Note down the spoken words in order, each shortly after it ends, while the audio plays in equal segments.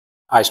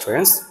Hi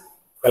students,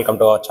 welcome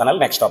to our channel.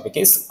 Next topic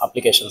is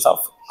applications of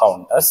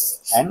counters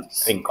and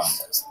ring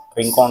counters.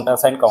 Ring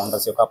counters and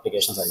counters యొక్క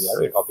applications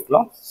అడిగారు ఈ topic లో.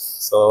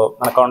 So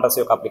మన counters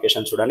యొక్క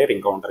application చూడండి,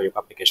 ring counter యొక్క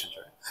application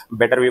చూడండి.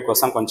 బెటర్ వ్యూ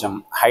కోసం కొంచెం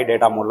హై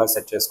డేటా మోడ్ లో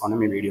సెట్ చేసుకొని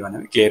మీ వీడియో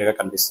అనేది క్లియర్ గా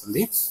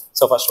కనిపిస్తుంది.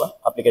 So first one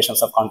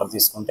applications of counter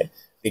తీసుకుంటే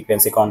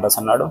ఫ్రీక్వెన్సీ కౌంటర్స్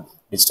అన్నాడు,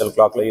 డిజిటల్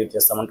క్లాక్ లో యూజ్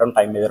చేస్తామంటాం,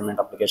 టైం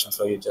మెజర్మెంట్ అప్లికేషన్స్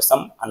లో యూజ్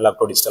చేస్తాం, అన్లాక్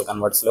టు డిజిటల్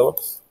కన్వర్ట్స్ లో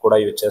కూడా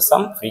యూజ్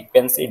చేస్తాం,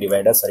 frequency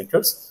divider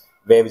circuits,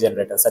 wave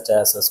generator such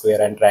as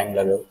square and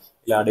triangular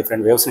ఇలా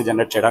డిఫరెంట్ వేవ్స్ ని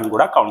జనరేట్ చేయడానికి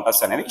కూడా కౌంటర్స్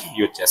అనేది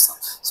యూజ్ చేస్తాం.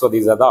 So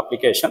these are the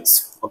applications.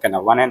 ఓకేనా,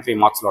 1 and 3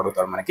 మార్క్స్ లో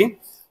అడుగుతారు మనకి.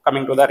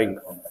 Coming to the ring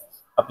counter,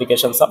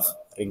 applications of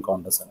ring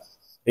counters.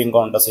 Ring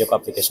counters యొక్క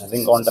అప్లికేషన్.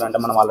 రింగ్ కౌంటర్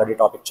అంటే మనం ఆల్రెడీ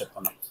టాపిక్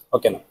చెప్పుకున్నాం.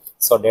 ఓకేనా,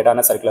 సో డేటా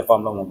అనేది సర్క్యులర్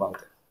ఫామ్ లో మూవ్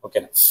అవుతుంది.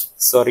 ఓకేనా,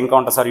 so ring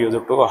counters are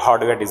used to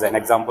hardware design.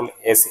 Example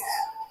AC.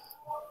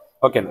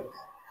 ఓకేనా,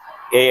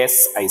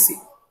 ఏఎస్ఐసి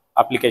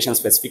application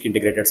specific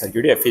integrated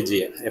circuit,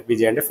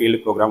 FPGA అంటే field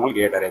programmable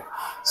gate array.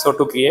 So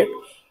to create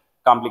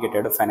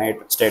complicated finite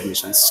state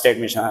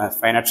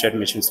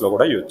machines లో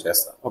కూడా use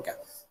చేస్తాం. Okay,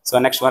 so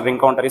next one,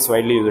 ring counter is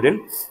widely used in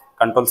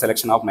control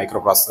selection of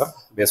microprocessor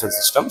based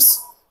systems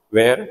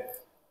where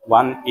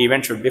one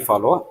event should be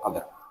follow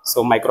other. So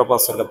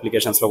microprocessor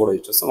applications లో కూడా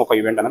use చేస్తాం, ఒక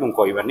event అనేది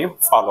ఇంకో event ని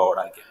ఫాలో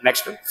అవడానికి.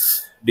 Next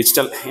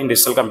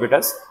digital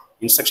computers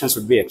instructions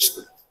should be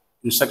execute.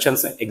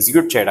 Instructions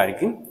execute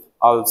చేయడానికి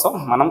also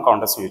మనం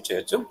కౌంటర్స్ యూజ్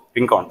చేయొచ్చు,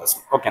 రింగ్ కౌంటర్స్.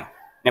 ఓకేనా,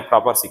 నేను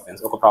ప్రాపర్ సీక్వెన్స్,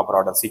 ఒక proper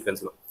order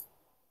సీక్వెన్స్లో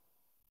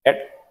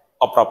at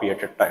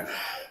appropriated time.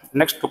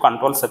 Next to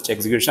control such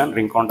execution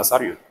ring counters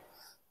are use.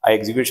 ఆ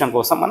execution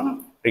కోసం మనం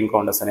ring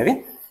counters అనేది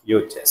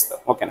యూజ్ చేస్తాం.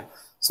 ఓకేనా,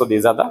 so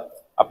these are the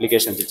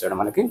applications ఇచ్చాడు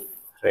మనకి,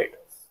 right,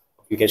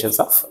 applications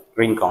of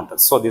ring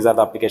counters. So these are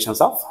the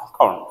applications of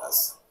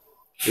counters.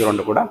 ఈ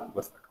రెండు కూడా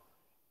గుర్తు.